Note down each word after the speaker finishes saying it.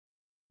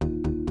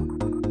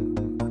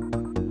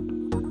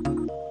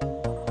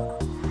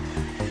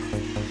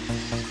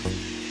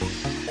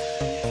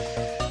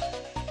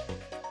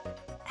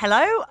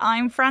Hello,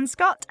 I'm Fran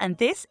Scott, and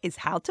this is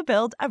How to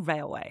Build a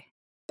Railway.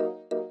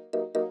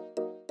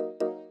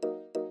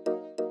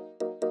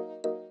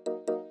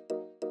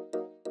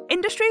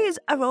 Industries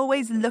are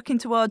always looking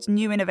towards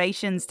new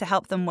innovations to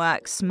help them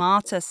work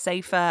smarter,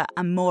 safer,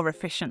 and more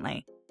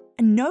efficiently.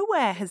 And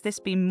nowhere has this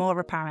been more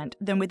apparent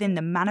than within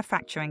the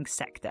manufacturing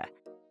sector.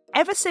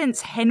 Ever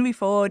since Henry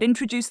Ford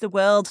introduced the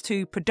world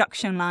to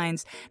production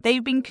lines,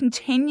 they've been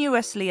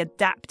continuously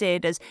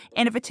adapted as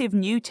innovative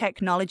new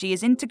technology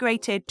is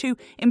integrated to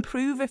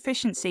improve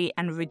efficiency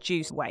and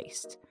reduce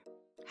waste.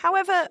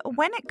 However,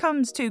 when it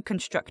comes to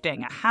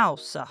constructing a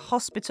house, a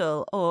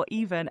hospital, or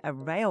even a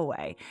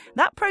railway,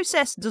 that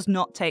process does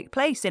not take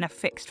place in a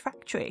fixed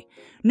factory.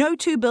 No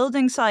two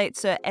building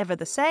sites are ever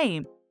the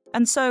same.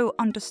 And so,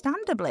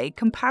 understandably,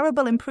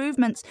 comparable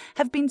improvements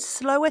have been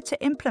slower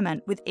to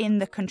implement within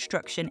the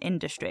construction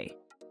industry.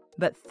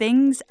 But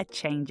things are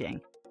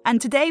changing.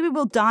 And today we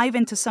will dive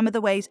into some of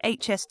the ways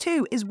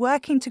HS2 is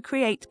working to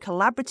create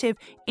collaborative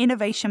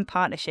innovation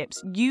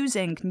partnerships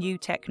using new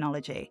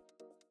technology.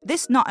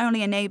 This not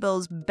only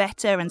enables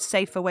better and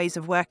safer ways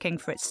of working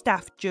for its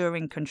staff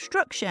during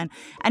construction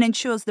and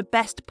ensures the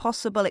best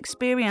possible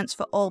experience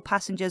for all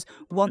passengers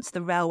once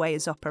the railway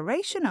is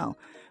operational,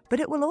 but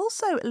it will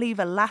also leave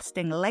a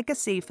lasting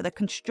legacy for the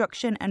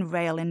construction and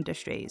rail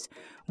industries,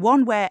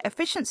 one where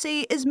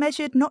efficiency is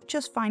measured not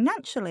just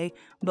financially,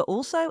 but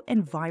also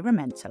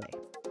environmentally.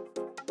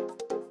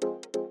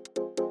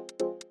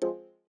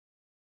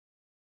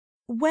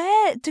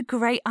 Where do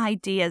great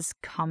ideas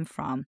come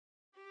from?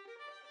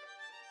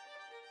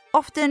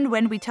 Often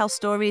when we tell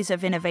stories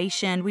of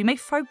innovation, we may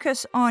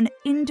focus on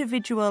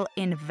individual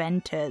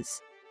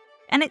inventors.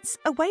 And it's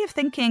a way of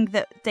thinking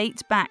that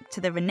dates back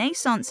to the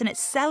Renaissance, and it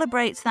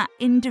celebrates that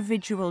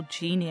individual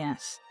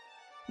genius.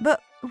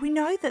 But we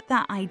know that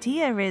that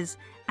idea is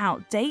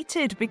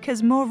outdated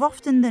because more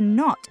often than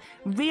not,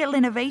 real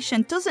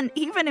innovation doesn't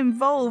even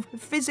involve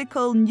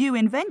physical new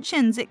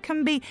inventions. It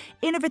can be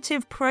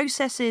innovative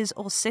processes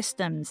or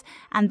systems,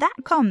 and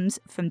that comes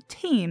from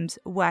teams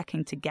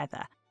working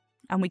together.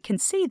 And we can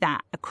see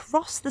that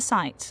across the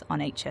sites on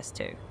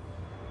HS2.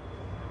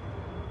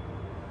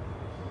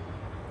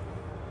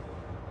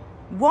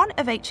 One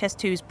of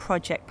HS2's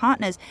project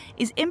partners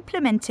is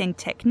implementing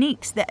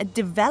techniques that are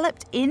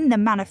developed in the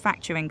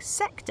manufacturing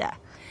sector,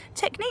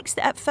 techniques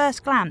that at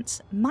first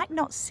glance might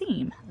not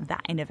seem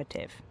that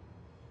innovative.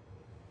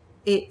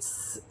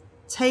 It's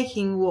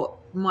taking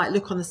what might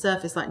look on the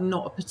surface like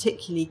not a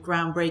particularly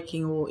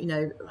groundbreaking or,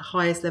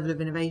 highest level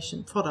of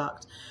innovation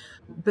product,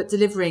 but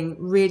delivering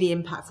really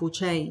impactful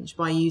change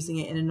by using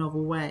it in a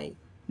novel way.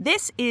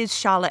 This is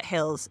Charlotte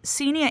Hills,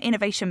 Senior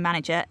Innovation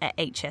Manager at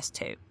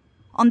HS2.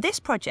 On this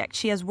project,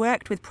 she has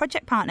worked with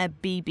project partner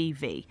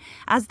BBV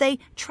as they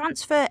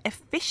transfer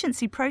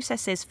efficiency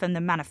processes from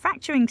the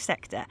manufacturing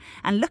sector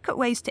and look at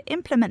ways to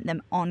implement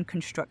them on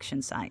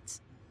construction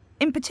sites.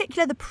 In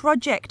particular, the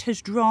project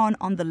has drawn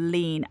on the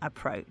lean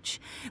approach,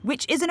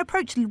 which is an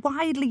approach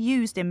widely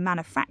used in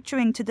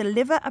manufacturing to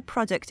deliver a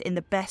product in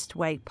the best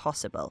way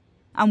possible,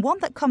 and one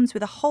that comes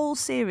with a whole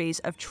series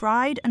of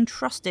tried and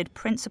trusted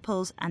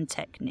principles and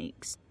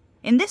techniques.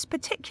 In this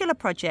particular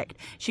project,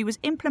 she was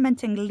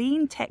implementing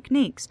lean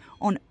techniques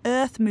on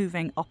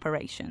earth-moving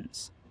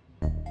operations.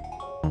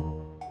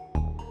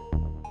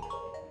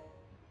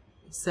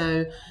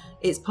 So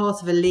it's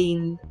part of a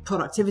lean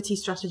productivity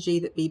strategy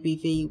that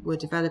BBV were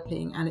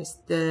developing, and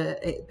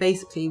it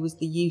basically was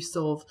the use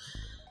of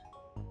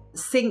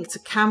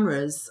synced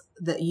cameras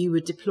that you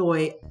would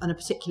deploy on a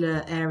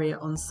particular area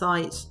on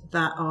site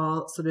that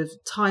are sort of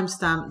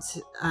time-stamped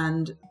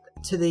and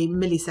to the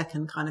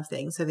millisecond kind of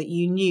thing, so that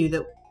you knew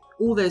that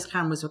all those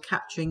cameras were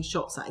capturing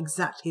shots at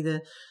exactly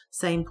the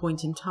same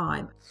point in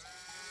time.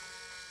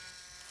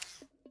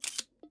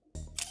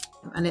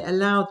 And it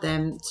allowed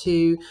them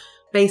to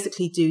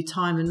basically do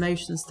time and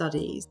motion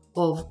studies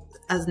of,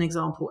 as an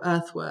example,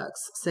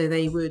 earthworks. So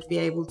they would be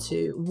able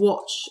to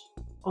watch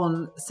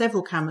on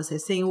several cameras, so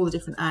seeing all the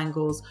different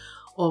angles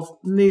of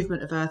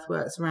movement of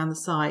earthworks around the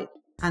site,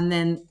 and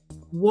then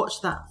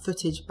watch that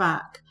footage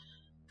back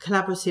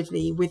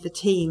collaboratively with the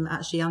team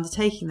actually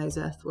undertaking those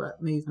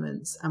earthwork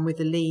movements, and with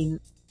the lean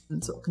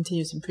and sort of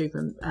continuous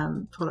improvement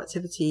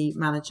productivity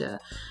manager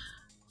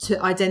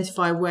to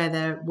identify where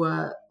there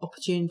were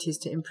opportunities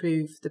to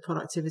improve the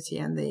productivity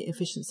and the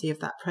efficiency of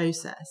that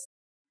process.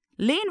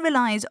 Lean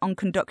relies on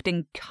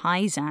conducting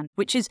Kaizen,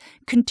 which is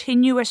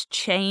continuous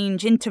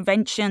change,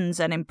 interventions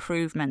and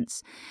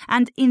improvements.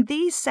 And in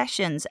these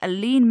sessions, a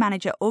lean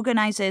manager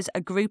organises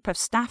a group of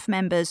staff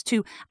members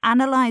to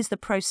analyse the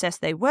process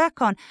they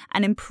work on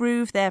and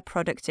improve their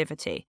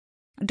productivity.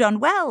 Done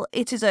well,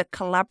 it is a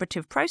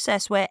collaborative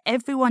process where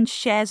everyone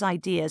shares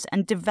ideas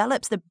and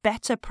develops the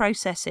better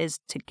processes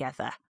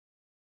together.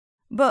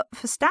 But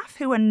for staff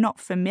who are not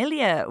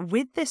familiar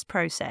with this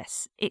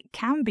process, it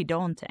can be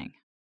daunting.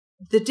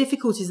 the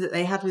difficulties that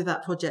they had with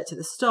that project at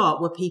the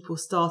start were people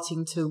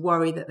starting to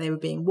worry that they were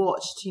being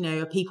watched.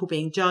 Are people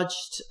being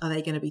judged? Are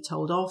they going to be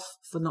told off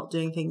for not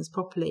doing things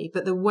properly?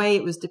 But the way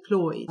it was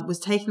deployed was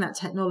taking that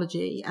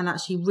technology and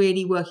actually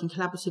really working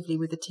collaboratively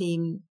with the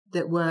team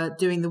that were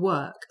doing the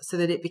work, so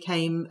that it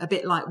became a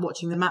bit like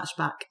watching the match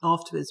back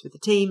afterwards with the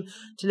team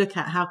to look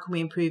at how can we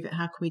improve it,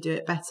 how can we do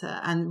it better,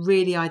 and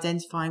really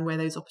identifying where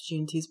those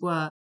opportunities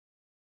were.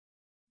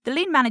 The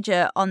lead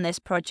manager on this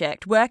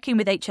project working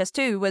with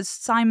HS2 was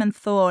Simon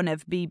Thorne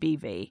of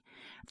BBV.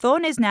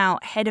 Thorne is now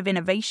head of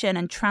innovation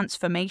and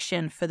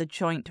transformation for the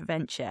joint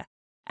venture,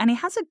 and he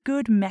has a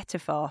good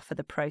metaphor for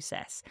the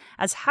process,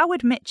 as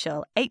Howard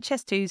Mitchell,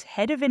 HS2's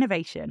head of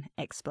innovation,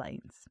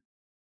 explains.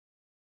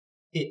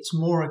 It's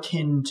more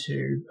akin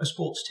to a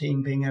sports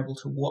team being able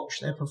to watch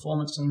their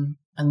performance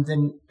and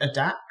then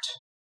adapt,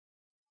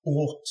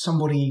 or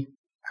somebody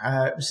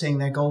seeing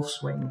their golf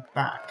swing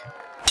back.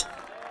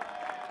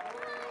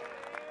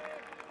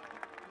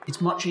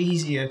 It's much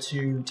easier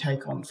to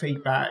take on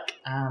feedback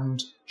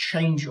and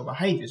change your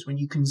behaviours when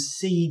you can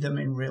see them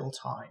in real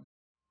time.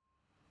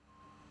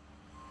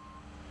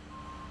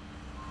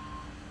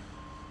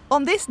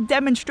 On this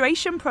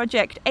demonstration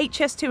project,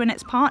 HS2 and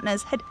its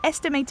partners had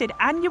estimated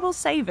annual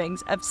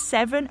savings of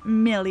 £7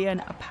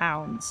 million.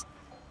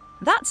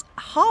 That's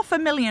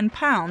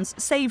 £500,000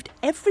 saved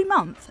every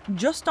month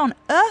just on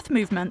earth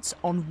movements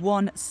on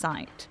one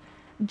site,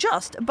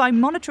 just by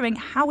monitoring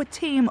how a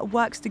team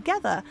works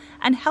together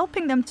and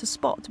helping them to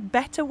spot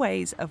better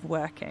ways of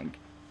working.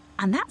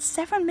 And that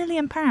 £7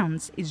 million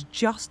is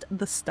just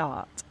the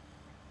start.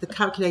 The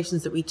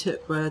calculations that we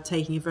took were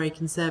taking a very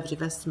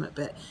conservative estimate,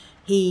 but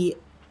he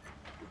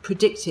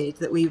predicted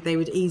that they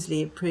would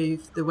easily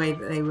improve the way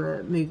that they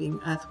were moving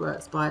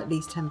earthworks by at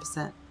least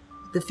 10%.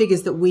 The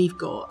figures that we've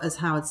got, as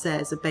Howard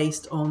says, are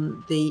based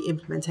on the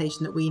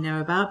implementation that we know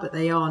about, but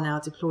they are now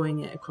deploying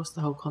it across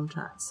the whole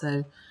contract.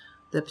 So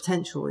the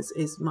potential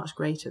is much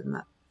greater than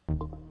that.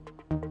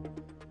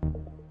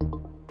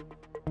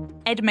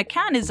 Ed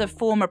McCann is a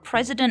former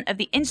president of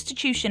the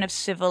Institution of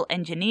Civil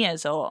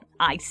Engineers, or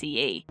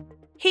ICE.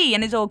 He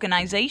and his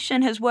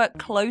organisation has worked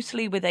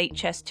closely with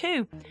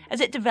HS2 as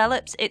it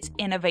develops its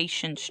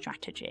innovation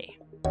strategy.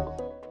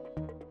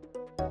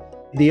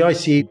 The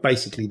ICE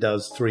basically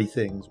does three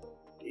things.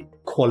 It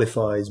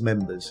qualifies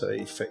members, so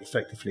it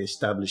effectively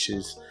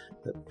establishes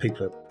that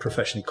people are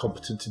professionally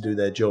competent to do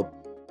their job.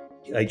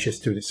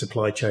 HS2 and its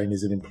supply chain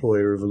is an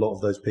employer of a lot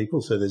of those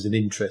people, so there's an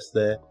interest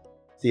there.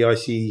 The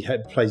ICE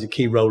plays a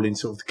key role in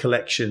sort of the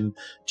collection,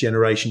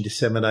 generation,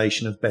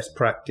 dissemination of best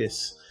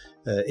practice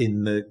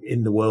in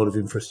the world of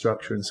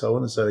infrastructure and so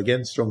on. And so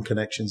again, strong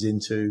connections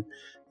into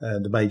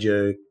the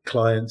major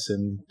clients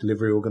and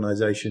delivery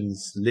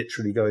organisations,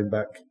 literally going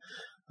back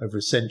over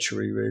a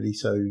century, really.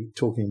 So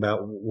talking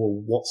about,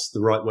 well, what's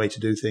the right way to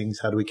do things?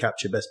 How do we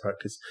capture best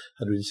practice?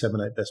 How do we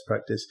disseminate best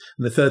practice?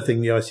 And the third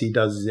thing the ICE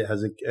does is it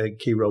has a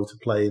key role to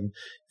play in,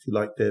 if you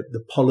like,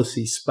 the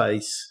policy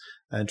space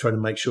and trying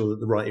to make sure that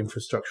the right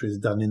infrastructure is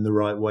done in the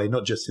right way,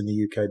 not just in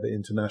the UK, but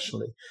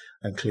internationally.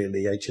 And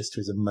clearly HS2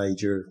 is a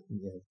major,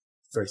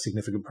 very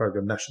significant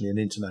program nationally and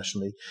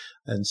internationally.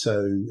 And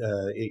so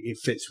it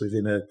fits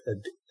within a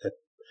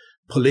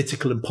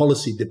political and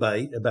policy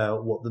debate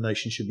about what the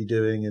nation should be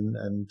doing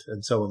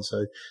and so on.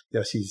 So the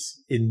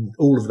ICE's in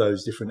all of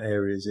those different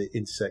areas, it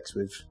intersects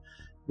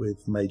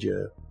with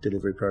major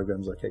delivery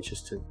programs like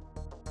HS2.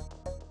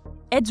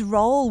 Ed's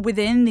role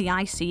within the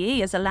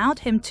ICE has allowed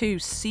him to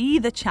see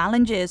the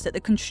challenges that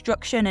the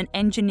construction and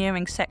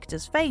engineering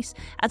sectors face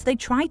as they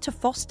try to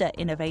foster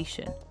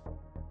innovation.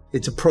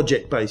 It's a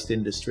project-based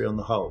industry on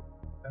the whole.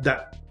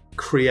 That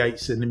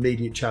creates an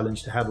immediate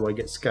challenge to how do I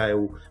get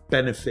scale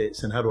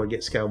benefits and how do I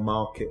get scale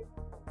market.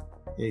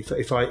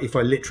 If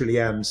I literally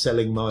am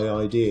selling my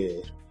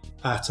idea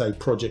at a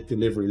project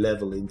delivery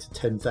level into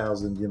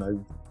 10,000,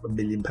 £1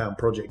 million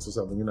projects or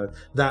something,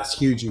 that's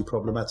hugely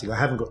problematic. I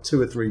haven't got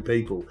 2 or 3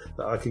 people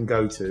that I can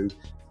go to,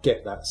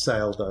 get that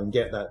sale done,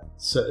 get that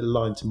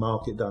line to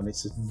market done.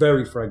 It's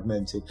very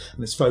fragmented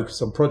and it's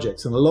focused on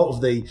projects. And a lot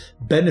of the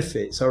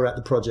benefits are at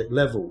the project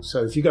level.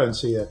 So if you go and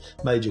see a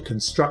major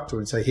constructor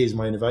and say, here's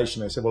my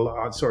innovation, they say, well,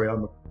 I'm sorry,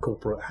 I'm a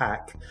corporate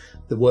hack.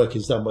 The work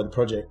is done by the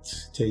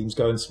project teams.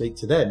 Go and speak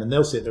to them. And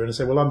they'll sit there and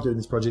say, well, I'm doing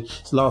this project.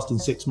 It's lasting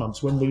 6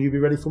 months. When will you be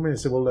ready for me? I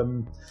say,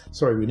 well,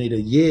 sorry, we need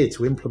a year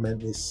to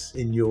implement this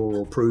in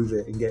or prove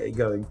it and get it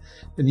going.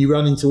 And you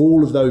run into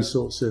all of those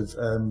sorts of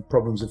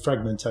problems of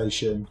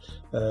fragmentation,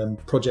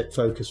 project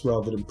focus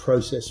rather than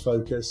process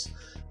focus,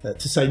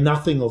 to say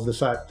nothing of the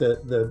fact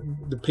that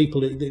the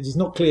people, it's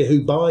not clear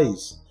who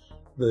buys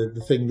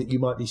the thing that you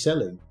might be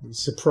selling.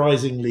 It's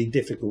surprisingly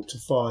difficult to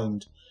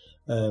find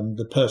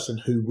the person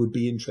who would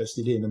be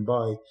interested in and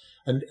buy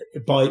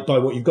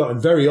what you've got.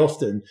 And very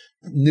often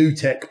new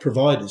tech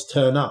providers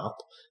turn up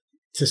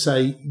to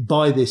say,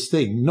 buy this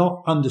thing,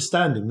 not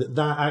understanding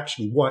that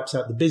actually wipes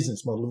out the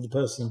business model of the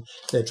person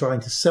they're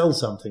trying to sell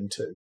something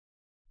to.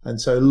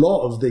 And so a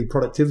lot of the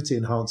productivity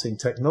enhancing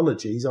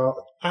technologies are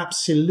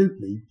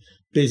absolutely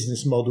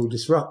business model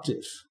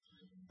disruptive.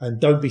 And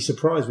don't be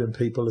surprised when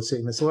people are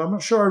sitting there saying, well, I'm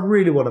not sure I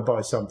really want to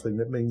buy something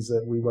that means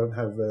that we won't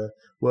have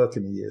work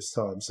in a year's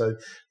time. So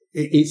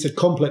it's a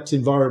complex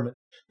environment.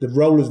 The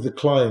role of the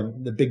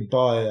client, the big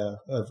buyer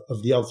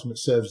of the ultimate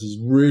service, is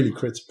really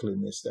critical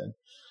in this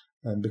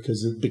then,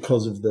 because of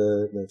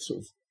the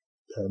sort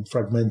of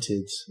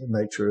fragmented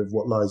nature of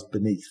what lies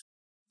beneath.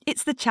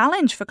 It's the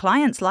challenge for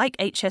clients like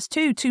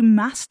HS2 to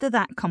master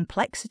that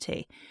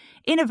complexity.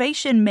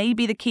 Innovation may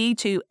be the key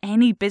to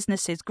any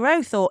business's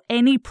growth or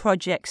any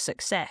project's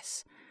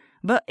success,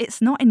 but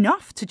it's not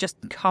enough to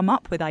just come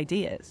up with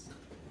ideas.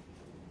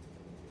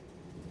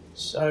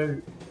 So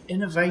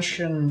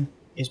innovation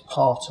is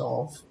part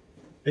of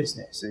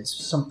business. It's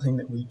something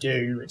that we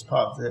do. It's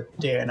part of the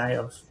DNA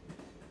of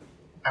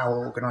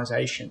our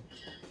organisation.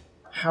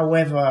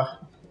 However,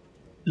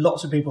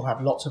 lots of people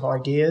have lots of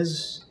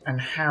ideas, and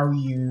how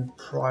you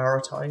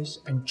prioritise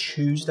and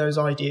choose those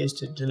ideas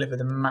to deliver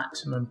the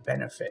maximum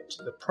benefit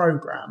to the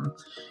programme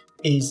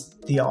is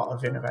the art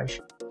of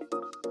innovation.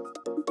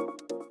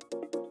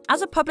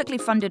 As a publicly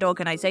funded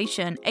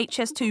organisation,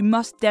 HS2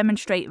 must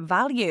demonstrate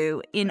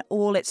value in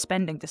all its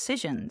spending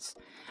decisions.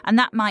 And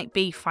that might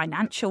be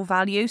financial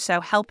value, so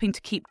helping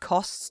to keep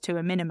costs to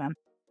a minimum.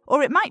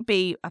 Or it might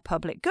be a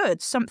public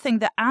good, something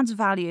that adds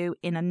value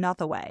in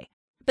another way.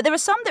 But there are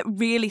some that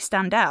really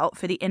stand out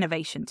for the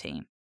innovation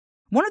team.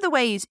 One of the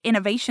ways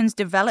innovations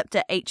developed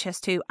at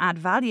HS2 add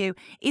value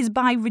is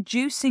by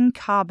reducing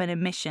carbon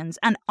emissions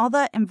and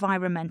other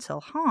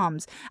environmental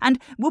harms. And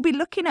we'll be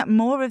looking at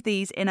more of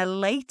these in a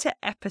later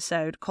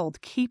episode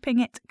called Keeping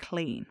It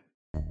Clean.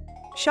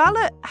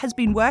 Charlotte has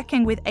been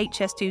working with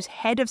HS2's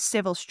head of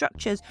civil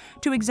structures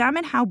to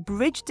examine how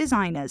bridge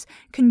designers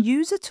can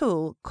use a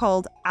tool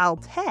called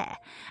Altair.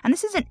 And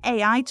this is an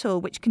AI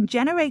tool which can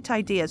generate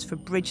ideas for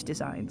bridge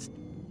designs.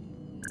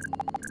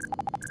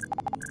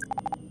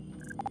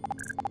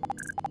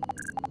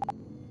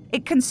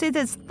 It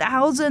considers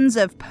thousands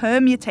of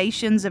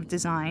permutations of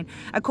design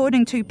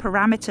according to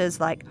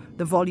parameters like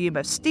the volume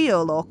of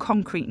steel or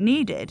concrete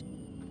needed.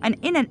 And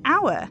in an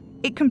hour,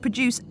 it can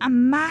produce a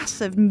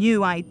mass of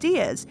new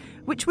ideas,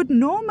 which would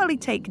normally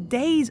take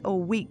days or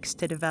weeks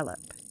to develop.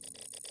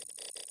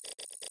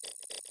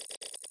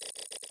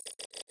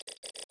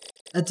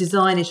 A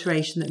design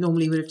iteration that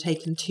normally would have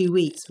taken 2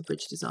 weeks for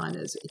bridge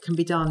designers, it can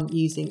be done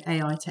using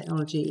AI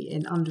technology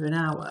in under an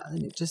hour,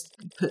 and it just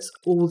puts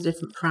all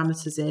different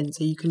parameters in.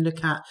 So you can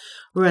look at,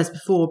 whereas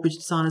before bridge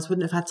designers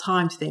wouldn't have had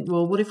time to think,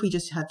 well, what if we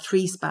just had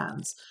 3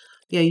 spans?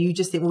 You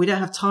just think, well, we don't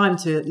have time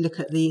to look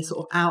at the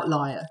sort of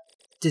outlier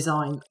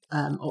design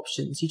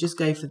options. You just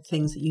go for the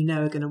things that you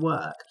know are going to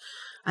work.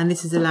 And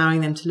this is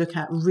allowing them to look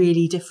at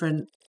really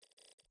different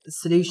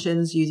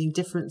solutions using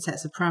different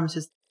sets of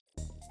parameters.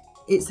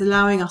 It's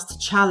allowing us to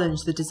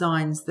challenge the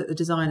designs that the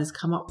designers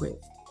come up with.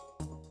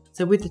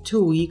 So with the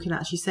tool, you can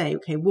actually say,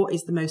 okay, what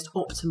is the most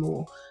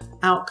optimal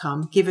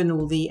outcome given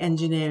all the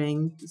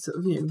engineering sort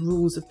of,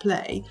 rules of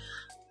play?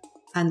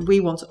 And we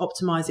want to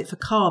optimize it for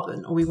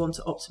carbon, or we want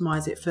to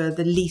optimize it for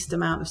the least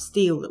amount of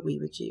steel that we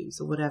would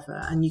use, or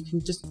whatever. And you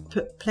can just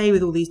play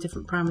with all these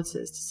different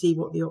parameters to see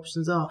what the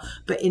options are,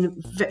 but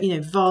in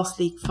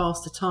vastly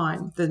faster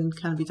time than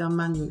can be done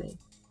manually.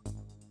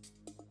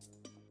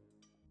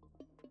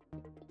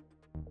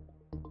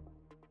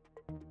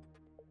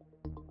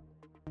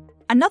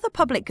 Another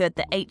public good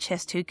that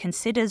HS2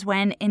 considers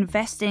when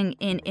investing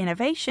in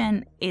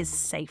innovation is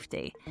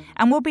safety.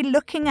 And we'll be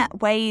looking at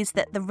ways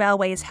that the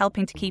railway is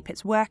helping to keep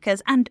its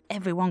workers and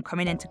everyone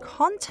coming into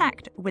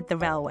contact with the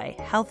railway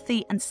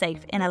healthy and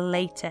safe in a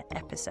later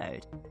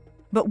episode.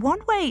 But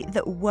one way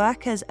that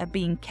workers are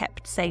being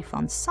kept safe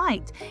on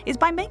site is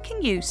by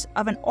making use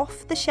of an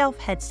off-the-shelf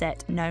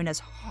headset known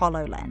as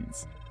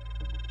HoloLens.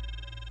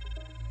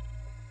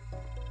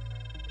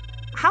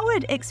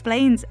 Howard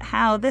explains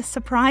how the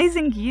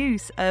surprising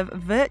use of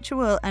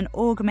virtual and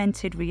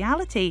augmented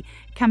reality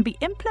can be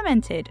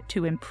implemented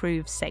to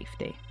improve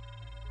safety.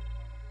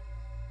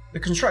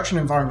 The construction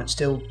environment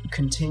still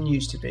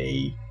continues to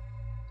be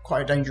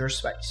quite a dangerous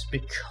space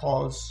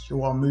because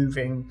you are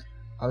moving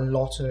a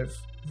lot of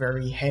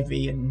very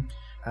heavy and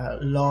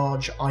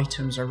large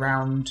items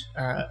around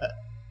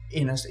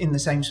in the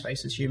same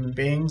space as human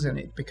beings, and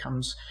it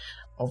becomes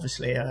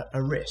obviously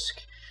a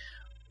risk.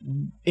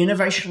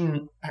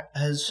 Innovation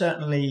has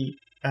certainly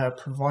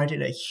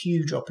provided a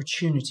huge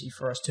opportunity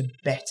for us to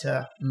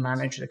better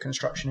manage the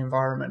construction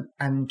environment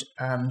and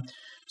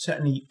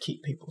certainly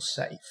keep people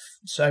safe.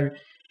 So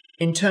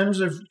in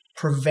terms of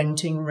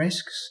preventing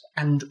risks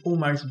and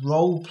almost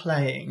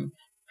role-playing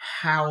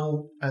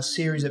how a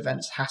series of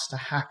events has to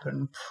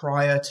happen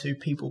prior to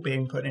people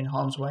being put in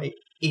harm's way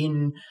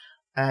in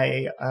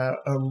a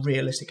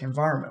realistic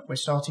environment. We're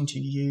starting to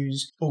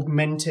use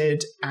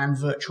augmented and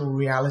virtual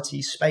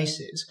reality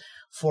spaces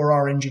for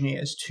our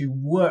engineers to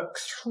work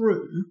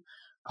through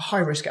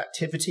high-risk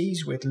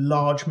activities with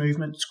large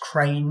movements,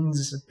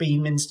 cranes,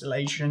 beam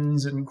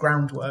installations and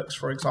groundworks,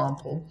 for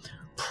example,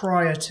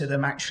 prior to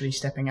them actually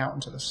stepping out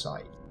onto the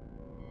site.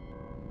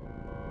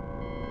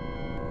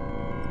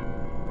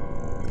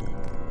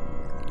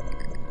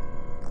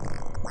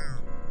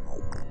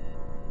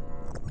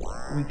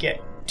 we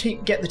get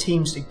the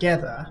teams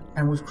together,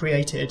 and we've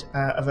created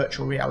a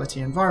virtual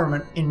reality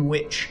environment in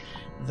which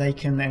they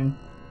can then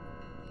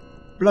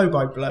blow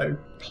by blow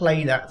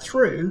play that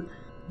through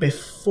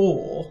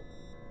before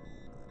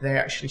they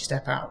actually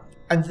step out.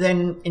 And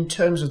then in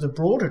terms of the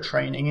broader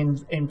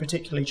training, in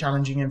particularly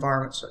challenging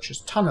environments such as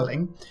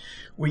tunneling,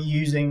 we're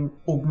using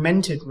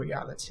augmented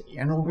reality.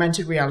 And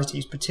augmented reality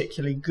is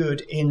particularly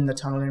good in the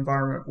tunnel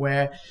environment,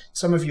 where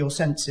some of your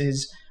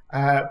senses,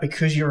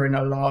 because you're in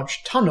a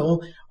large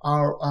tunnel,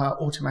 are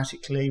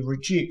automatically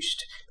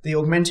reduced. The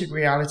augmented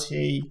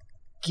reality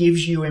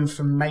gives you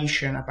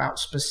information about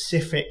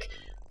specific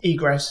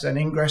egress and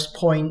ingress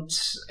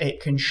points. It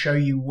can show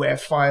you where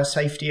fire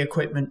safety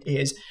equipment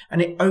is,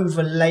 and it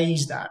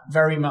overlays that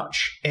very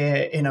much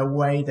in a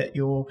way that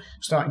you're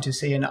starting to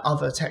see in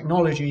other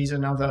technologies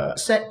and other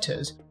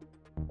sectors.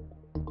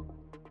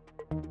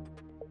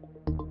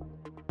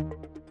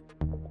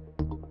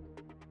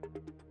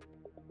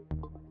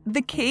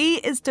 The key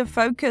is to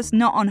focus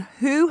not on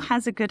who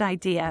has a good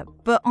idea,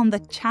 but on the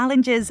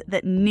challenges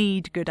that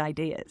need good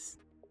ideas.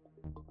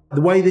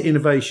 The way that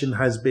innovation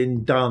has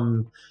been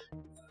done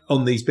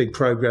on these big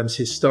programs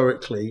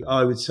historically,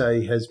 I would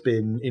say has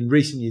been, in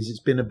recent years, it's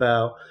been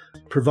about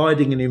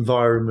providing an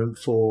environment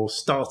for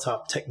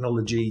startup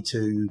technology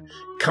to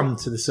come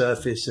to the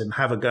surface and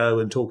have a go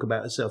and talk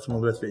about itself and all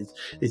the rest of it.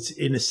 It's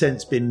in a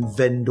sense been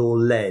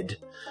vendor-led,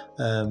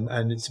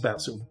 and it's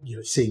about sort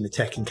of seeing the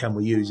tech and can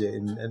we use it,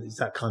 and it's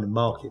that kind of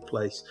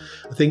marketplace.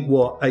 I think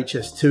what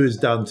HS2 has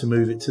done to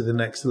move it to the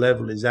next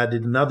level is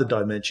added another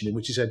dimension in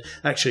which he said,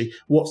 actually,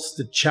 what's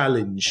the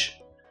challenge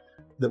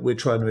that we're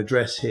trying to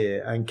address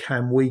here, and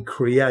can we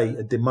create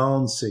a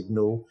demand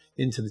signal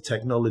into the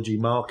technology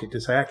market to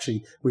say,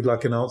 actually, we'd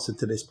like an answer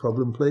to this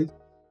problem, please?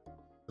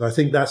 I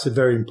think that's a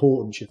very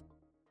important shift.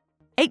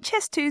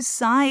 HS2's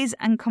size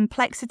and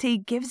complexity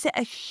gives it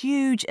a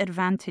huge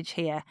advantage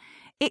here.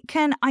 It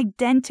can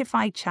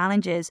identify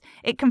challenges.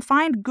 It can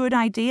find good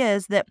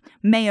ideas that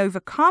may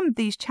overcome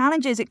these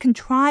challenges. It can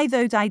try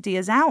those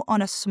ideas out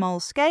on a small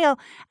scale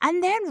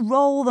and then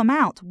roll them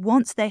out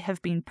once they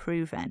have been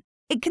proven.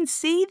 It can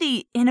see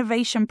the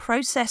innovation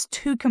process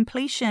to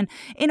completion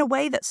in a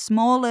way that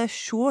smaller,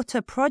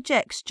 shorter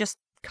projects just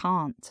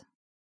can't.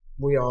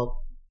 We are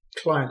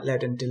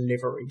client-led and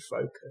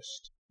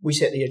delivery-focused. We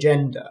set the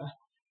agenda,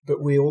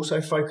 but we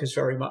also focus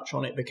very much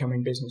on it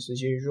becoming business as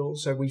usual.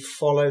 So we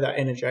follow that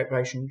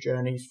innovation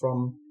journey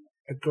from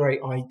a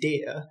great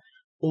idea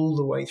all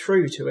the way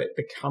through to it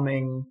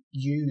becoming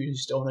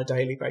used on a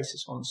daily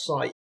basis on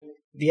site.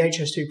 The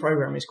HS2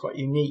 program is quite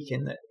unique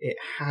in that it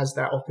has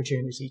that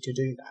opportunity to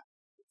do that,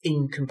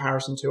 in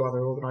comparison to other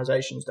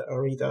organisations that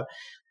are either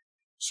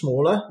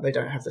smaller, they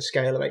don't have the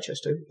scale of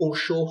HS2, or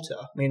shorter,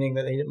 meaning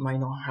that they may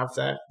not have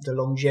the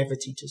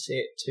longevity to see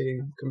it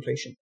to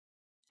completion.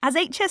 As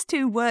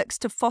HS2 works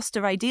to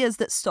foster ideas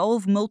that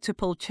solve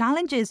multiple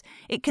challenges,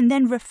 it can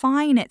then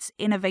refine its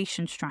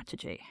innovation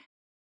strategy.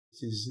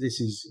 This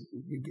is,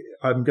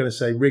 I'm going to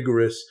say,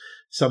 rigorous,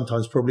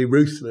 sometimes probably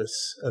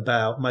ruthless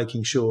about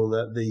making sure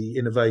that the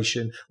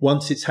innovation,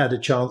 once it's had a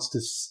chance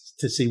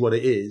to see what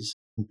it is,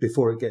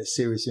 before it gets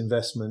serious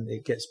investment,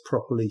 it gets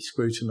properly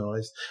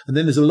scrutinised. And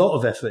then there's a lot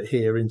of effort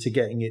here into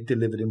getting it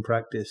delivered in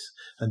practice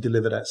and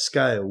delivered at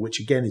scale, which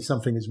again is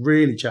something that's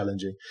really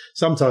challenging.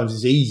 Sometimes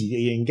it's easy,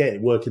 you can get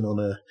it working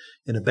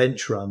in a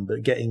bench run,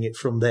 but getting it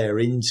from there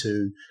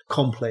into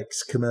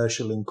complex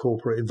commercial and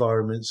corporate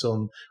environments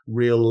on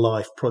real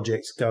life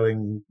projects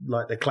going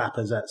like the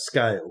clappers at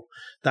scale,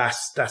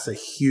 that's a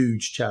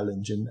huge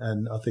challenge,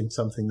 and I think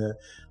something that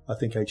I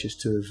think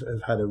HS2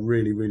 have had a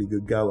really, really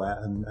good go at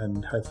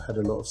and have had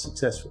a lot of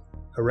success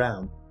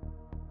around.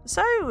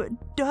 So,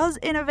 does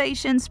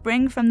innovation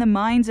spring from the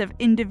minds of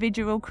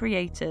individual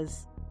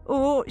creators?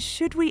 Or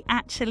should we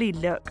actually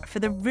look for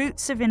the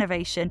roots of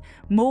innovation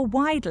more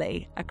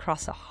widely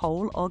across a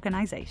whole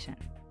organisation?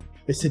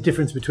 It's the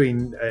difference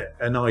between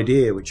an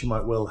idea, which you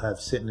might well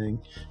have sitting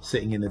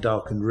in a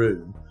darkened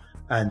room,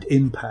 and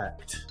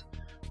impact.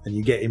 And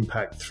you get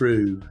impact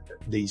through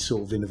these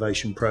sort of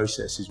innovation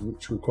processes,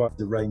 which require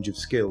the range of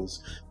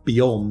skills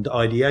beyond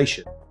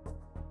ideation.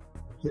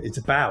 It's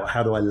about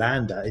how do I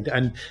land at it,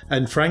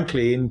 and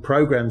frankly, in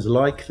programs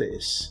like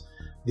this,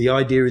 the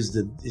idea is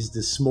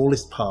the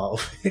smallest part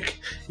of it.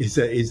 is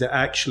that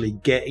actually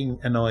getting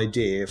an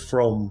idea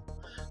from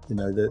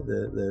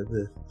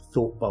the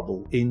thought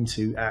bubble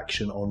into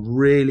action on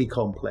really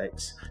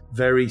complex,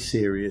 very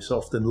serious,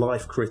 often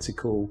life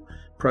critical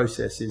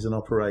processes and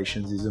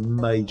operations is a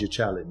major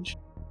challenge.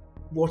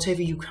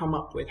 Whatever you come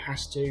up with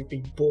has to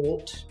be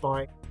bought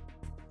by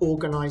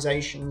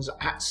organisations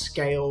at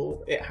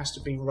scale. It has to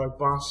be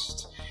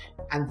robust,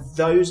 and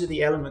those are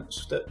the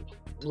elements that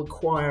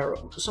require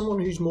someone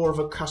who's more of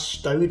a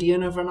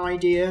custodian of an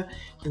idea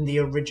than the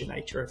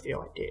originator of the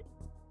idea.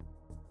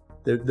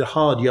 The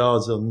hard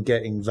yards on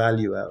getting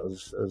value out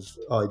of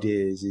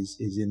ideas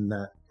is in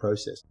that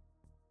process.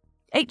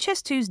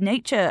 HS2's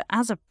nature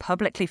as a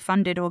publicly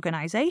funded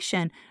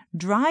organisation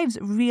drives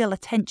real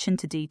attention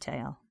to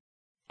detail.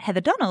 Heather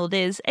Donald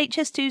is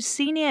HS2's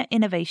Senior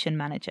Innovation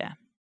Manager.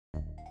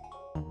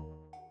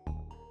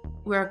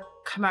 We're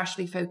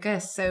commercially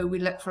focused, so we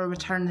look for a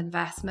return on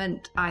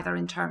investment, either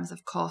in terms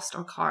of cost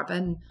or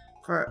carbon,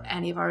 for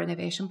any of our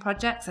innovation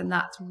projects, and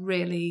that's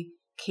really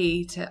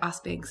key to us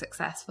being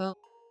successful.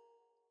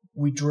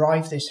 We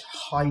drive this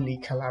highly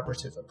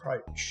collaborative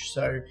approach.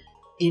 So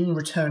in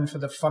return for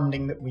the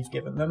funding that we've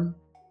given them,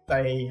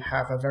 they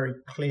have a very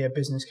clear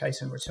business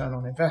case and return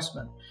on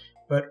investment.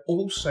 But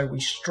also we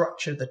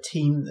structure the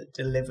team that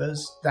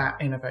delivers that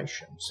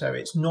innovation. So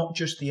it's not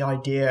just the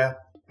idea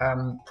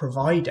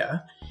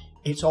provider,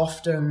 it's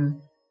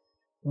often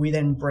we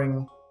then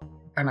bring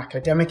an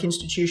academic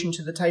institution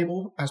to the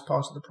table as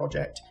part of the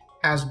project,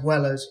 as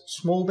well as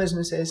small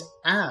businesses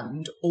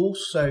and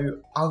also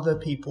other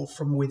people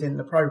from within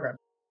the program.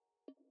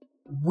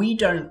 We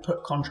don't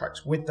put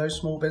contracts with those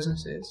small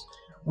businesses.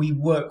 We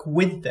work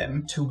with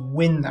them to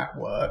win that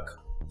work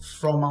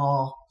from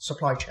our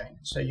supply chain.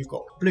 So you've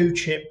got blue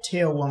chip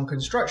tier 1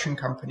 construction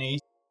companies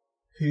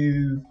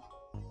who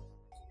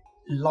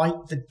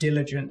like the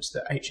diligence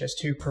that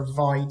HS2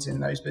 provides in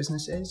those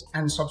businesses,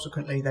 and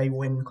subsequently they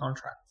win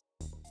contracts.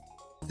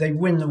 They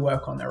win the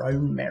work on their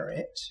own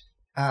merit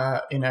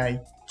in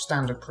a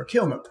standard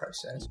procurement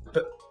process,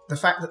 but the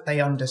fact that they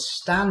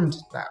understand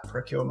that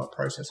procurement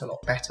process a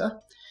lot better,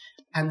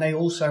 and they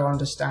also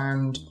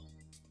understand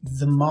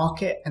the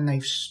market and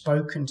they've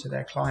spoken to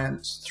their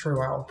clients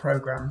through our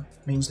program,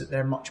 means that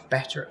they're much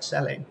better at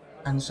selling,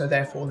 and so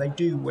therefore they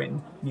do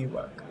win new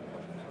work.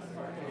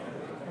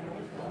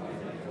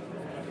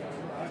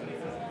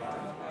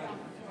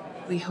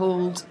 We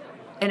hold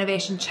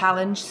Innovation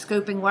Challenge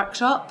scoping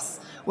workshops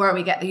where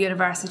we get the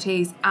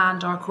universities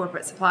and our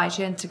corporate supply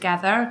chain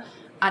together,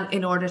 and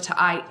in order to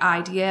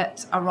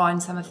ideate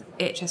around some of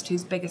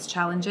HS2's biggest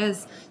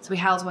challenges. So we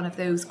held one of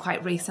those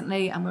quite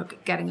recently, and we're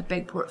getting a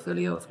big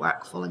portfolio of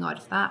work falling out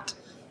of that.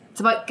 It's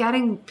about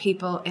getting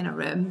people in a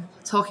room,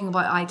 talking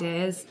about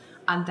ideas,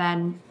 and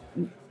then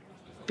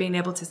being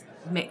able to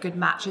make good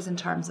matches in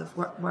terms of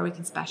where we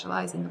can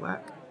specialise in the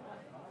work.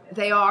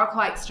 They are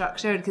quite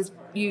structured because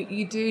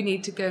you do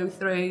need to go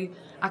through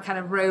a kind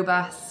of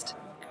robust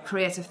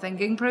creative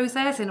thinking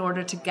process in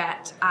order to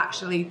get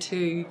actually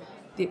to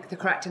the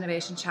correct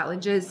innovation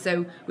challenges.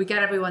 So we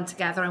get everyone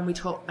together and we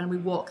talk and we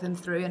walk them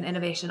through an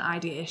innovation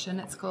ideation,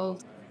 it's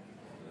called.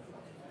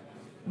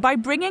 By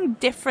bringing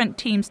different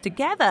teams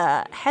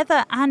together,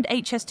 Heather and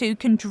HS2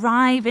 can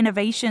drive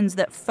innovations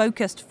that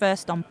focused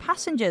first on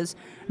passengers,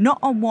 not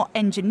on what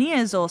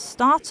engineers or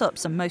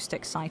startups are most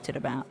excited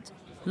about.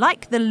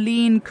 Like the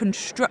lean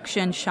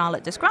construction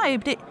Charlotte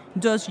described, it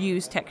does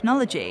use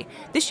technology.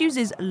 This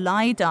uses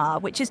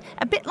LiDAR, which is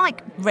a bit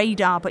like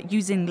radar but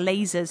using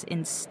lasers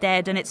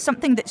instead, and it's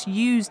something that's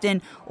used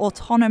in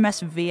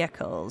autonomous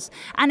vehicles.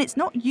 And it's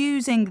not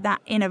using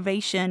that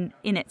innovation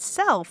in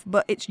itself,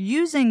 but it's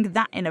using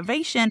that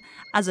innovation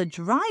as a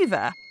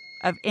driver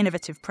of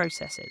innovative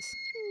processes.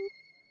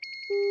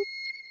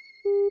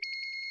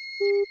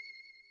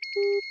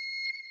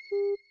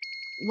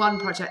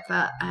 One project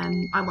that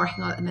I'm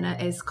working on at the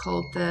minute is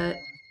called the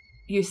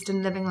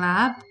Euston Living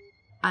Lab,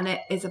 and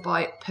it is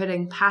about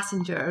putting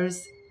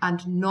passengers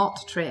and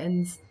not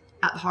trains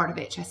at the heart of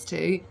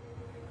HS2.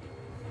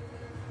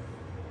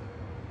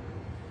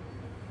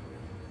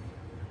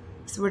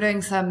 So we're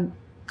doing some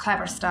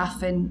clever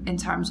stuff in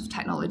terms of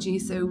technology.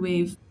 So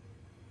we've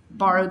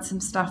borrowed some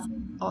stuff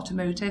from the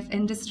automotive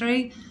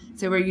industry.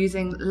 So we're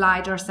using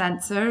LiDAR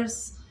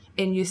sensors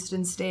in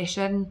Euston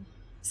Station.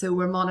 So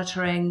we're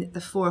monitoring the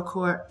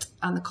forecourt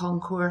and the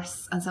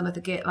concourse and some of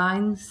the gate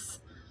lines.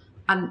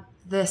 And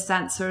the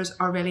sensors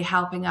are really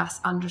helping us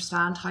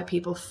understand how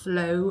people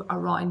flow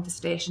around the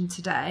station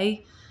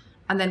today.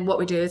 And then what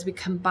we do is we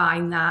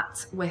combine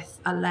that with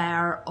a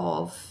layer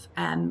of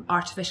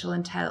artificial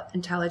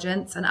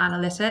intelligence and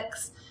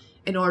analytics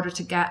in order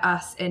to get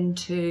us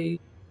into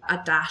a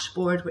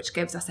dashboard which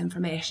gives us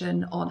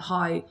information on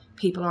how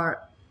people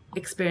are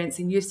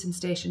experiencing Euston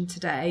Station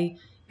today,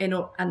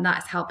 and that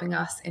is helping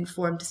us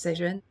inform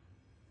decision.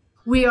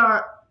 We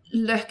are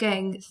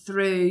looking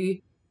through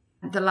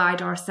the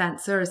LiDAR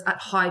sensors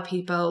at how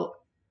people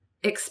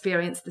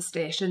experience the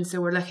station.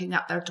 So we're looking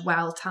at their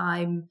dwell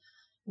time,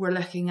 we're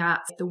looking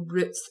at the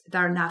routes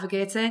they're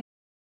navigating.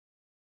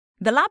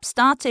 The lab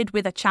started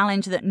with a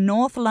challenge that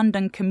North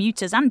London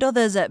commuters and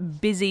others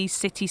at busy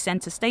city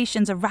centre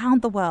stations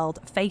around the world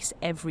face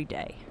every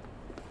day.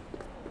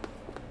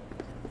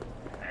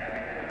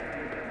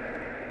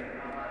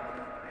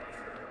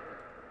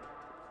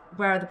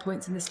 Where are the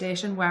points in the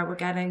station where we're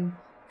getting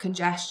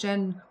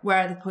congestion? Where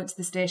are the points of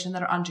the station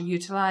that are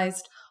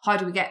underutilised? How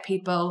do we get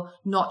people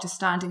not just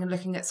standing and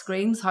looking at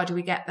screens? How do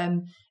we get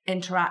them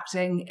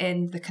interacting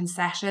in the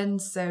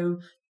concessions? So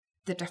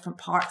the different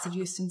parts of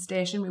Euston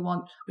Station,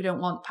 we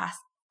don't want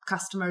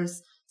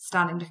customers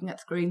standing looking at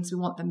screens. We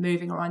want them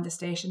moving around the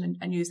station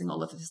and using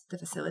all of the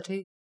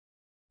facility.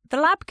 The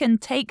lab can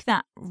take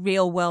that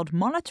real-world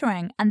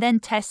monitoring and then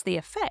test the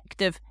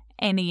effect of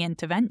any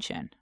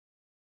intervention.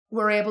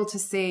 We're able to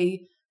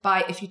see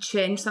if you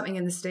change something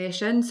in the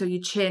station, so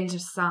you change a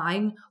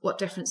sign, what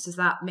difference does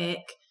that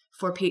make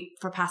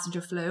for passenger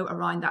flow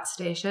around that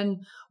station.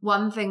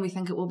 One thing we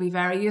think it will be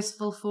very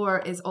useful for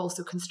is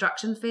also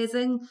construction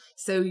phasing.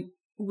 So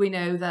we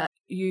know that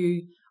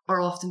you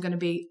are often going to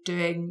be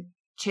doing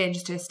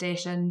changes to a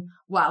station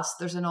whilst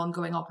there's an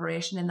ongoing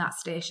operation in that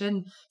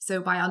station.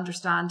 So by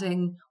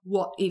understanding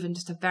what even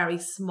just a very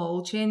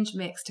small change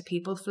makes to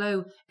people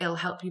flow, it'll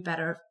help you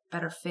better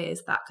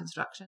phase that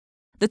construction.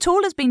 The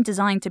tool has been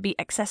designed to be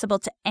accessible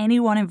to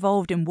anyone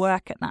involved in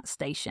work at that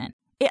station.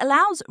 It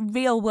allows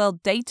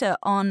real-world data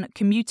on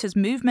commuters'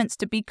 movements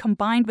to be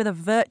combined with a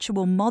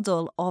virtual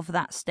model of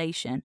that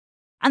station.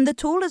 And the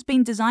tool has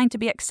been designed to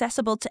be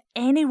accessible to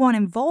anyone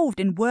involved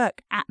in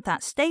work at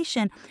that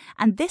station.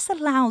 And this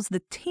allows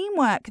the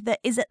teamwork that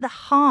is at the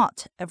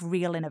heart of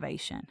real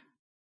innovation.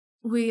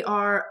 We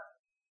are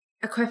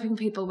equipping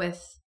people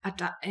with,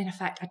 in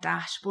effect, a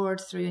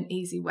dashboard through an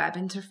easy web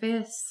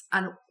interface.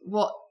 And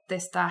what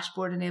this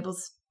dashboard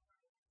enables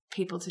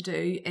people to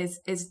do is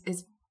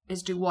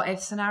do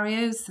what-if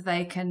scenarios, so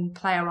they can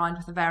play around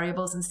with the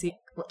variables and see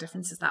what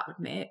differences that would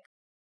make.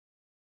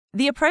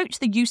 The approach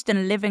the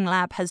Euston Living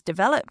Lab has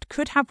developed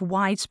could have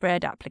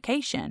widespread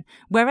application,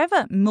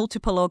 wherever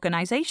multiple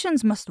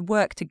organisations must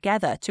work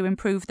together to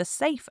improve the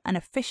safe and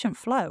efficient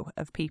flow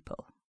of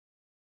people.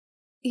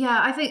 Yeah,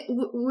 I think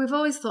we've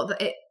always thought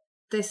that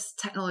this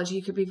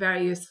technology could be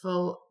very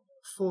useful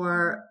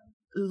for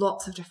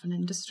lots of different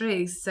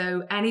industries.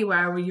 So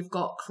anywhere where you've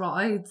got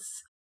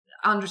crowds,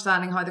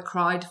 understanding how the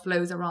crowd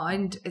flows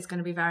around is going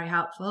to be very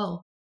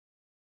helpful.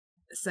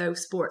 So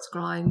sports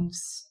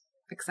grounds,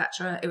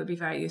 etc., it would be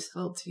very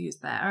useful to use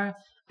there.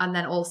 And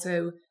then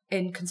also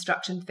in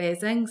construction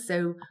phasing,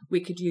 so we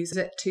could use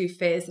it to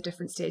phase the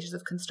different stages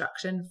of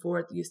construction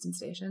for the Euston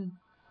station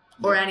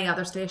or any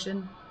other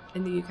station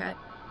in the UK.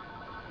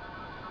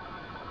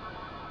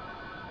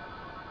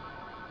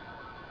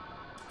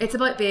 It's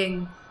about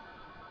being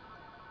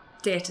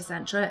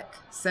data-centric,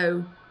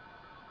 so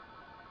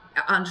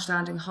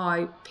understanding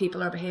how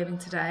people are behaving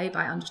today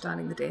by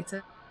understanding the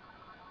data.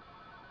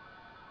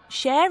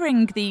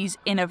 Sharing these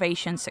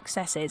innovation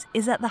successes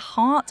is at the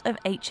heart of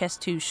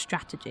HS2's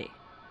strategy.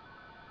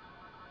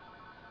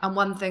 And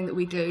one thing that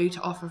we do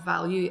to offer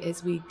value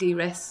is we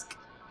de-risk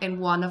in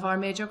one of our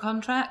major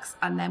contracts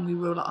and then we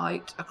roll it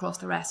out across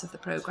the rest of the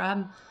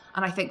programme.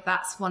 And I think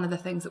that's one of the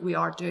things that we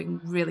are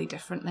doing really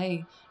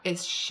differently,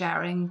 is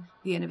sharing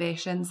the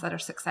innovations that are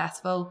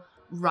successful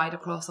right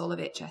across all of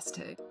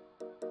HS2.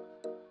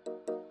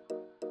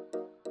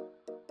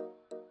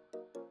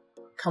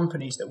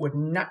 Companies that would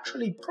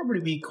naturally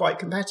probably be quite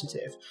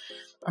competitive.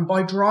 And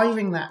by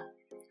driving that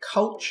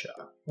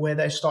culture where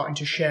they're starting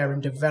to share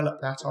and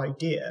develop that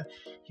idea,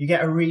 you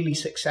get a really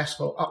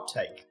successful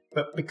uptake.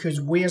 But because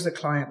we as the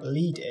client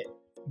lead it,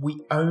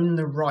 we own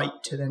the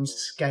right to then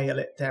scale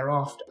it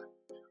thereafter.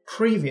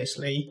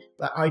 Previously,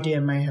 that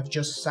idea may have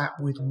just sat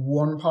with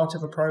one part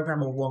of a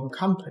program or one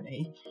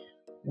company.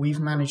 We've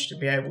managed to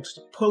be able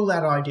to pull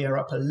that idea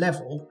up a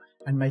level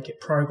and make it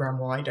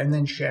program-wide and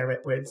then share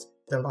it with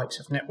the likes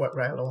of Network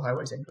Rail or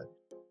Highways England.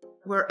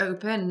 We're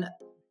open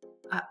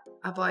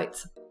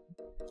about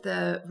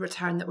the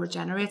return that we're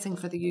generating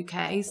for the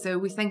UK. So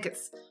we think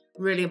it's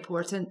really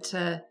important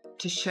to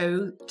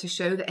show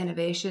that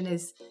innovation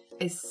is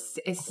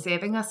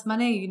saving us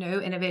money. You know,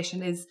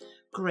 innovation is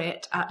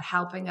great at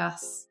helping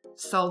us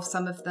solve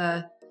some of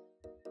the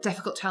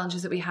difficult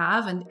challenges that we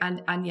have,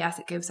 and yes,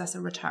 it gives us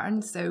a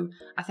return. So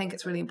I think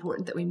it's really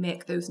important that we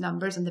make those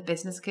numbers and the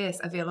business case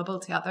available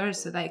to others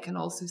so they can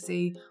also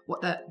see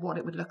what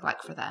it would look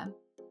like for them.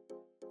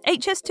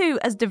 HS2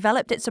 has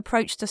developed its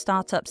approach to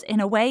startups in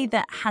a way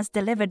that has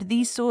delivered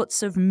these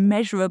sorts of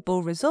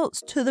measurable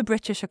results to the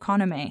British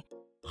economy.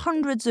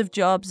 Hundreds of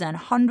jobs and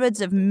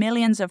hundreds of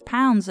millions of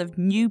pounds of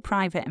new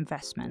private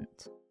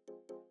investment.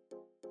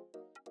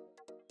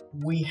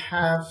 We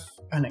have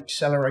an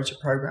accelerator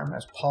program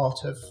as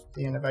part of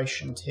the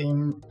innovation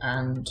team,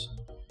 and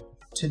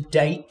to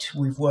date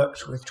we've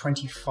worked with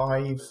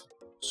 25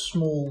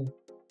 small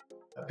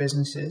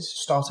businesses,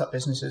 startup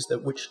businesses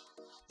that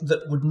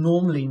would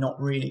normally not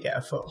really get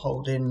a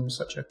foothold in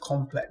such a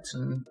complex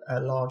and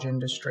large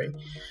industry.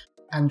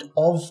 And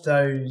of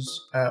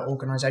those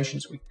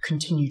organisations, we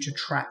continue to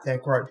track their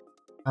growth.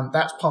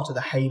 That's part of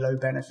the halo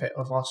benefit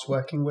of us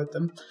working with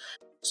them.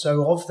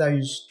 So of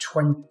those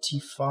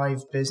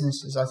 25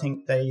 businesses, I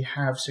think they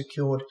have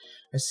secured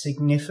a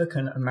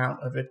significant amount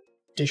of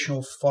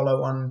additional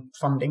follow-on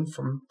funding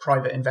from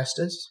private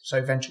investors,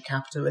 so venture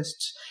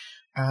capitalists,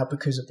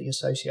 because of the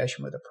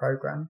association with the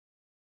program.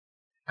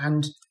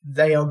 And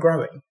they are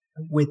growing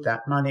with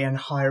that money and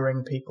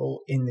hiring people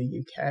in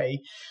the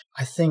UK.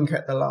 I think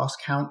at the last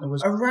count, there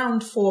was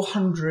around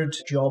 400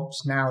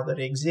 jobs now that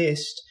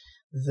exist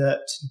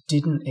that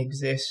didn't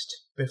exist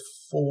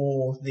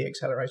before the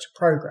accelerator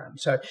program.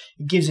 So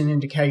it gives an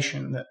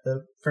indication that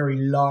the very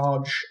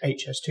large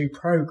HS2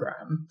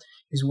 program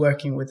is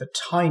working with the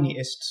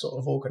tiniest sort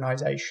of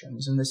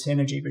organizations, and the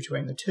synergy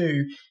between the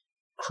two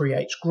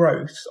creates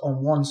growth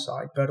on one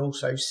side, but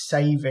also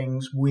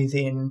savings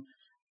within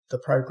the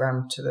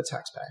program to the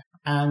taxpayer.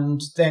 And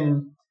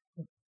then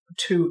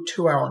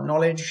to our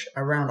knowledge,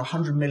 around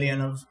 100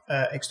 million of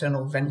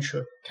external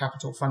venture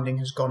capital funding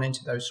has gone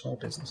into those small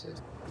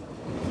businesses.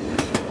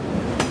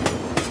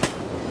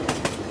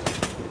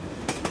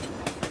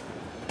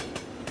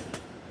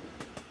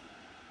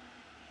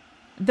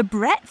 The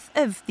breadth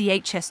of the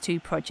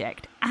HS2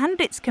 project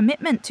and its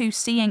commitment to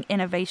seeing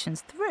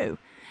innovations through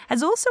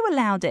has also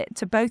allowed it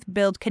to both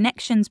build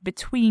connections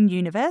between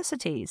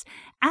universities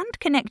and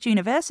connect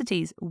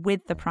universities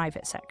with the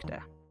private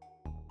sector.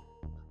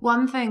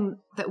 One thing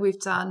that we've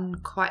done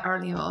quite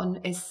early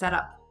on is set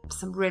up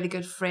some really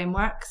good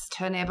frameworks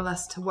to enable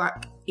us to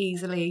work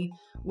easily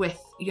with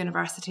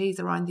universities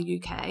around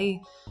the UK.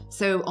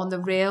 So on the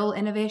rail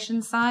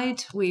innovation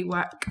side, we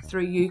work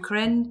through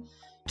UKRIN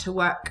to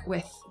work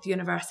with the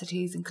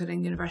universities,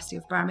 including the University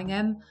of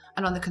Birmingham.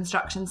 And on the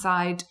construction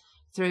side,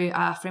 through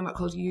a framework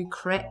called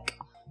UCRIC,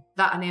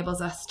 that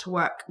enables us to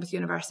work with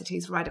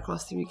universities right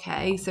across the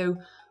UK. So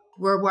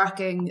we're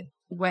working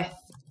with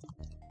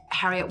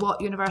Heriot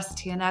Watt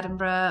University in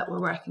Edinburgh,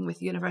 we're working with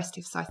the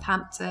University of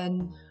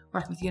Southampton,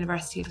 working with the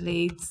University of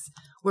Leeds.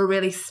 We're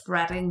really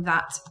spreading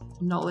that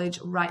knowledge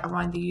right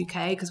around the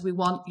UK because we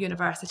want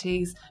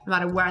universities, no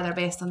matter where they're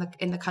based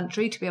in the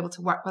country, to be able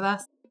to work with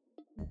us.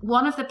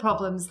 One of the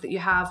problems that you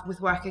have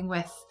with working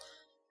with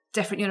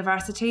different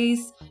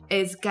universities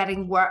is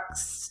getting work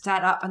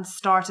set up and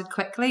started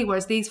quickly,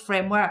 whereas these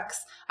frameworks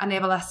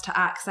enable us to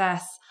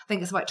access, I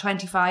think it's about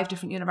 25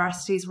 different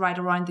universities right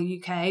around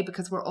the UK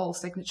because we're all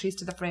signatories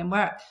to the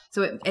framework.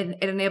 So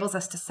it enables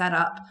us to set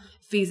up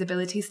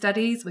feasibility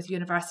studies with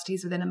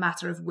universities within a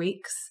matter of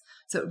weeks.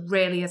 So it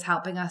really is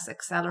helping us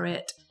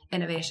accelerate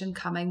innovation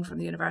coming from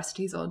the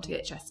universities onto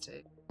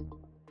HS2.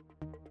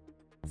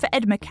 For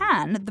Ed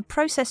McCann, the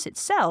process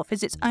itself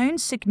is its own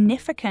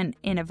significant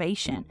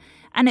innovation,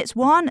 and it's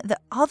one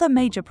that other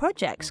major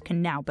projects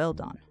can now build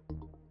on.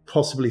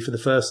 Possibly for the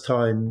first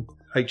time,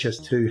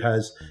 HS2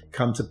 has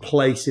come to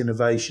place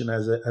innovation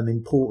as an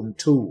important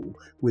tool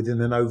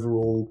within an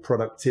overall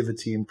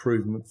productivity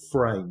improvement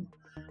frame.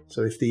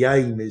 So if the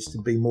aim is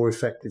to be more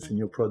effective in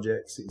your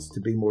projects, it's to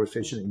be more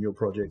efficient in your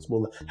projects,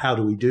 well, how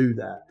do we do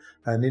that?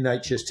 And in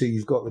HS2,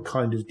 you've got the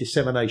kind of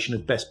dissemination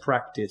of best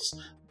practice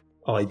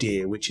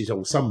idea, which is,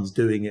 oh, someone's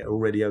doing it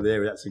already over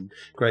there. That's a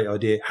great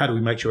idea. How do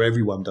we make sure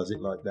everyone does it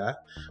like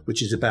that?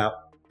 Which is about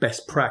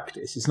best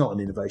practice. It's not an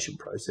innovation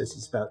process.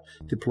 It's about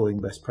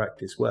deploying best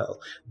practice well.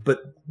 But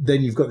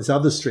then you've got this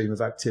other stream of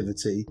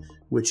activity,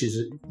 which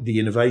is the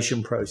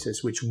innovation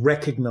process, which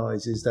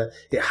recognizes that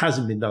it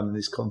hasn't been done in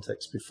this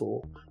context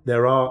before.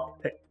 There are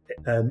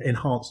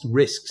enhanced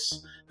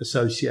risks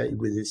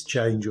associated with its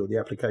change or the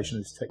application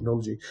of this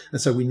technology.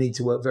 And so we need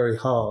to work very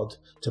hard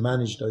to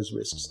manage those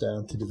risks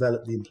down, to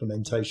develop the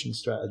implementation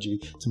strategy,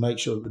 to make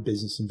sure that the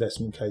business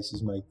investment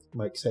cases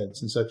make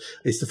sense. And so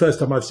it's the first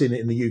time I've seen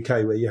it in the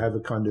UK where you have a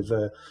kind of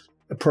a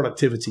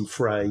productivity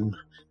frame,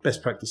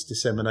 best practice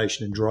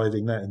dissemination and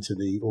driving that into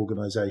the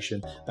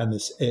organisation, and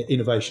this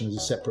innovation as a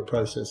separate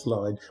process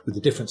line with a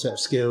different set of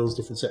skills,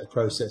 different set of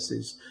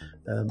processes,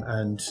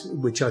 and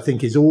which I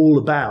think is all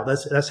about,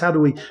 that's how do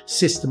we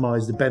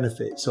systemise the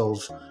benefits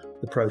of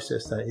the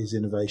process that is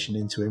innovation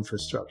into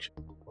infrastructure.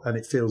 And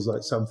it feels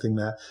like something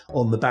that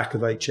on the back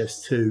of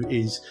HS2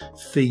 is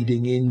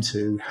feeding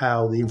into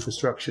how the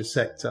infrastructure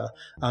sector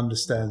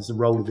understands the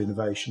role of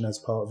innovation as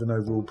part of an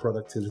overall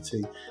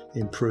productivity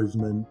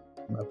improvement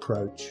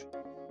approach.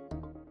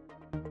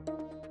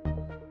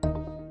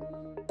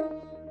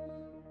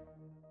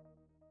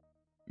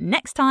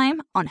 Next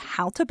time on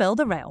How to Build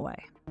a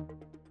Railway.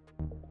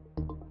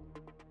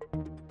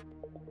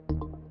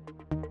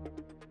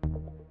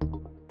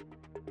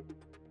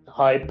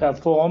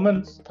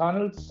 High-performance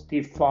tunnels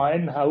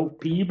define how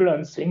people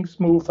and things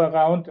move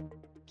around.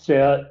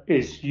 There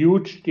is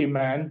huge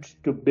demand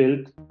to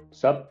build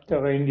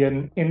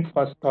subterranean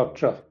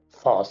infrastructure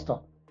faster.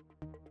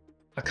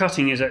 A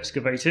cutting is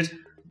excavated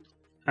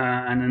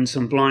and then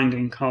some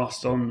blinding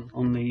cast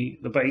on the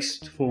base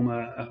to form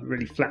a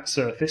really flat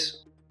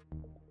surface.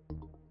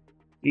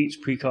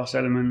 Each precast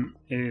element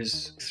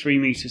is 3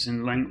 meters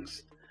in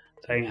length.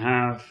 They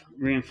have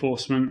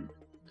reinforcement.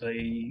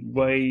 They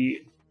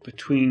weigh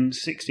between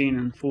 16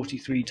 and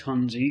 43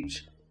 tons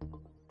each,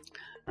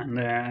 and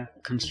they're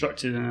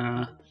constructed in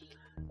a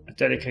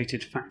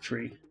dedicated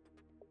factory.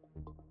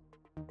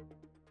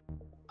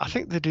 I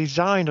think the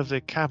design of the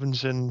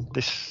cabins in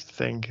this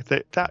thing,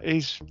 that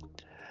is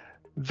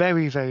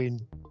very, very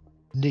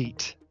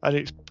neat, and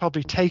it's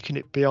probably taken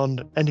it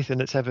beyond anything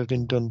that's ever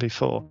been done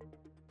before.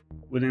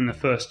 Within the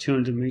first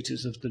 200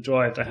 metres of the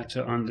drive, they had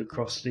to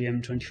undercross the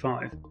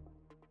M25.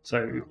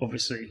 So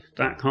obviously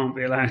that can't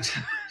be allowed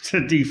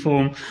to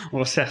deform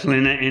or settle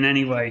in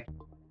any way.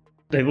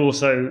 They've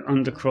also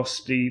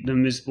undercrossed the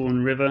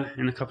Misbourne River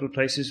in a couple of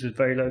places with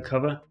very low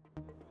cover.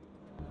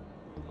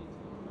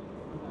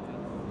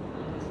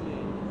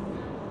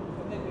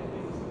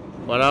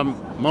 What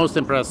I'm most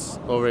impressed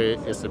over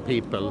is the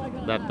people,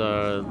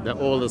 that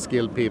all the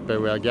skilled people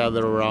we are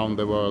gathered around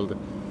the world,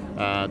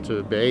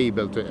 to be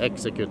able to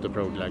execute a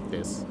project like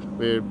this.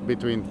 We're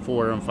between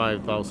 4,000 and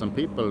 5,000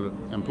 people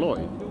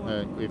employed,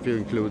 if you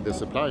include the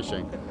supply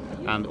chain.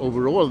 And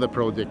overall the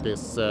project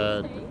is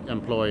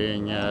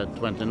employing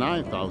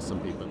 29,000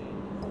 people.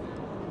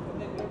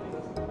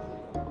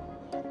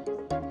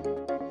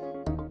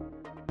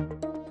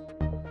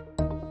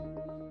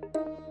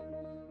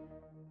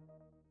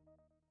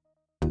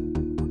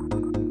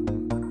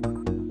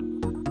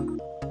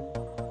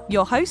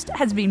 Your host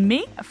has been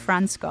me,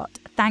 Fran Scott.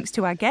 Thanks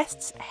to our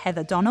guests,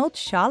 Heather Donald,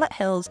 Charlotte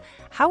Hills,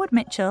 Howard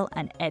Mitchell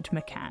and Ed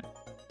McCann.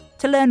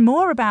 To learn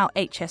more about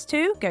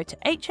HS2, go to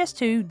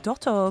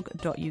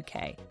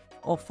hs2.org.uk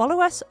or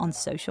follow us on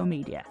social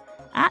media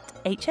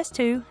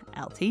 @HS2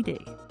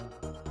 Ltd.